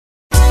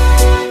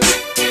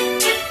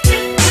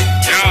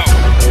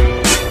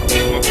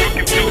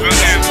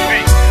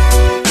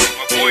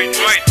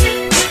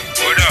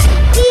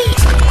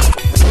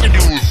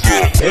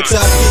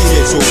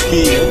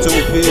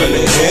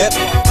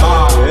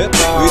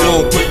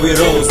we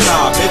don't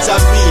stop.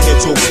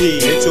 H.O.P,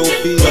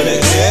 H.O.P, for the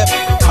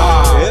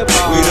hip-hop.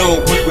 We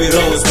don't quit, we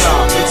don't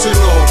stop. What you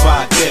know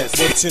about this?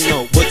 What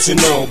you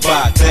know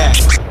about that?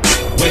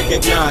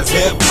 Recognize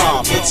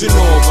hip-hop. What you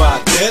know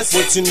about this?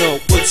 What you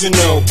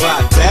know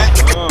about that?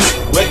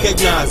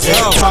 Recognize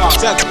hip-hop.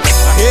 I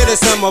hear the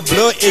summer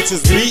blood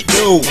itches beat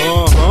new.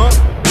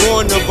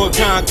 One of a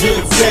kind,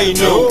 couldn't say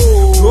no.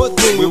 Good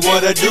thing we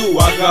wanna do,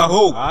 I got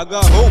hope.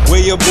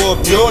 Way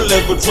above your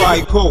level,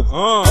 try cope.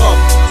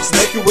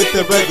 Snake you with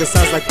the reggae,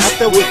 sounds like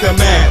after with the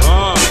man.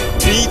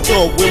 Beat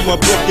up with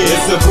MaBruk,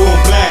 it's a boom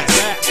blast.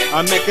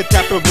 I make a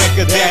type of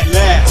record that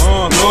lasts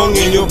long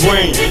in your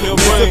brain. It's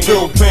a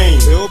feel pain.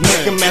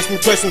 Make them ask me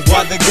questions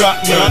why they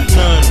got none.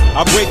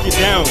 I break it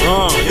down.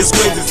 It's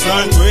crazy,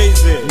 son.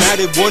 Now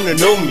they wanna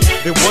know me.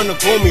 They wanna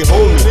call me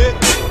homie.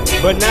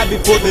 But not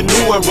before the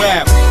new I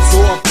rap.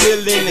 So I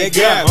fill in the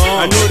gap.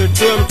 I know the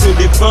term to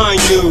define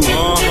you.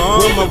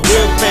 Where my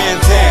real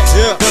fans at?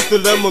 First to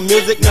love my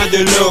music, now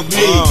they love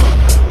me.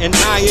 And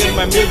I am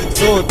my music,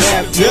 so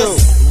that's real.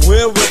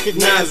 We'll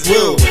recognize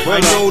real. I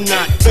know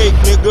not fake,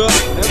 nigga.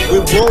 We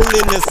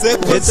rollin' the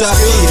sick. H.O.P,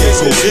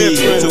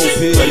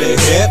 for the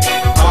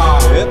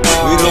hip-hop.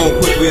 We don't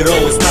quit, we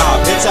don't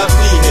stop.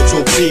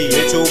 H.O.P,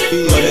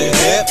 for the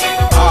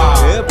hip-hop.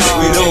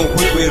 We don't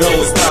quit, we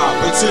don't stop.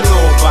 What you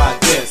know about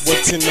this?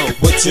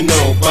 What you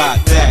know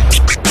about that?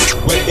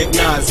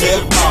 Recognize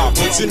hip-hop.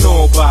 What you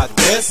know about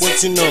this?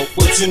 What you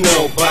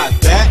know about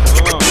that?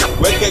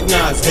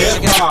 Recognize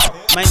hip-hop.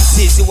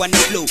 Manzizi wana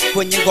flow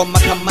kwenye ngoma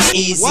kama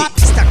easy.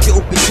 Staki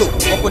upicho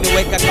wako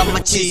niweka kama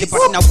cheesy,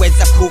 but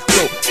naweza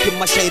kuflow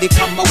kimashairi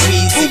kama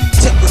wizi.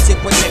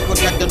 Teko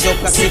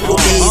tadondoka siku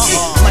easy.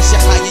 Masha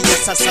haya ya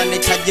sasa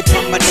nahitaji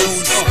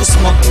permanence.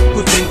 Kusmoke,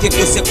 kudrinki,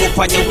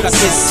 kufanya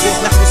ukasisi.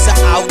 Na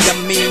kusahau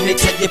jamii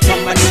nahitaji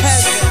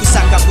permanence.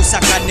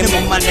 Kusaka ni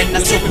momane na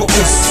sopo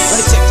usi.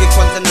 Wanicheki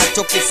kwanza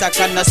nacho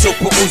kisaka na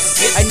sopo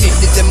usi. I need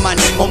the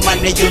money,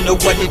 momane, you know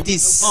what it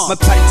is. My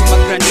party, my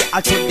granny,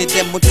 I told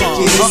them what to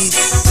release.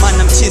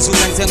 Mana mchezo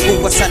unaanza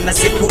nguva sana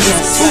siku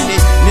hizi.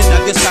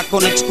 Ninavyo saka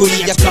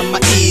unachukulia kama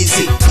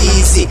easy.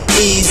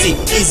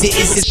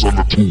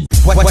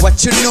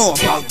 What you know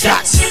about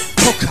that?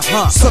 Hoka,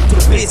 stop to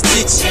the bass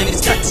ditch and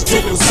it's got to do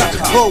with Saka.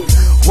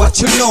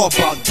 What you know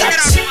about that?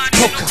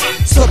 Hoka,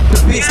 stop the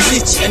bass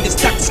ditch and it's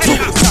got to do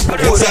with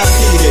Saka.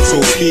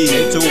 H.O.P,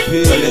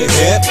 for the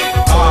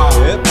hip-hop.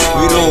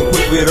 We don't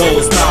quit, we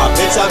don't stop.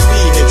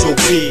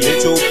 H.O.P,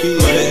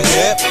 for the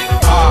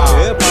hip-hop.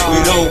 We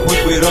don't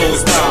quit, we don't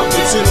stop.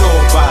 What you know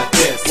about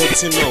this?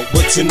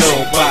 What you know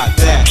about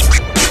that?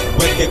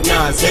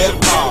 Recognize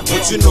hip-hop.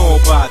 What you know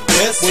about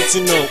this? What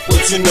you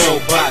know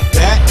about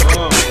that?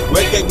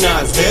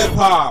 Recognize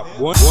hip-hop.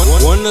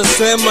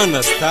 Wanasema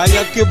na style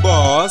ya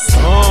kiboss.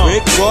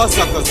 Big boss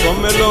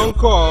akasome long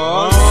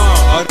course.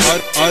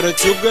 Are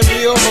chuga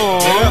ndio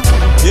home.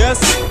 Yes,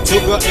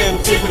 chuga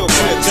MC so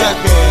clip check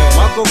it.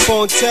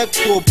 Microphone check,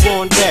 full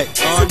on deck.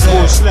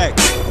 Full slack.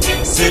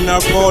 Sin a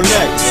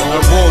Rolex, a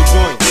roll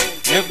joint.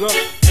 Nigga,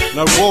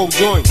 na roll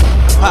joint.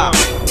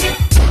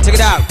 Check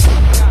it out.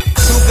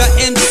 Chuga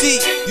MC,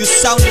 you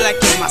sound like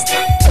a master.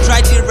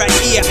 Tried it right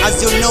here,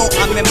 as you know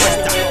I'm a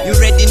master. You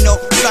already know,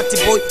 flatty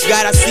boy,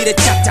 gotta see the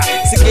chatter.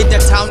 Cicada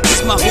town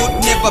is my hood,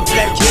 never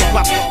black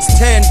hip-hop.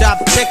 Stand up,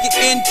 check it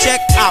in,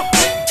 check out.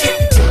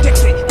 Check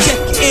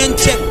it in,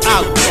 check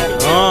out.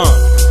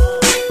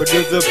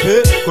 Produce a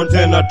pit,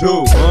 container 2.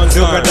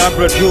 Chuga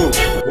Dabra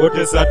 2. What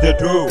is that to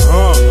do?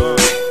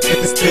 It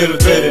is still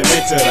very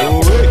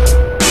natural.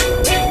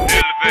 Still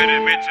very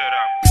natural.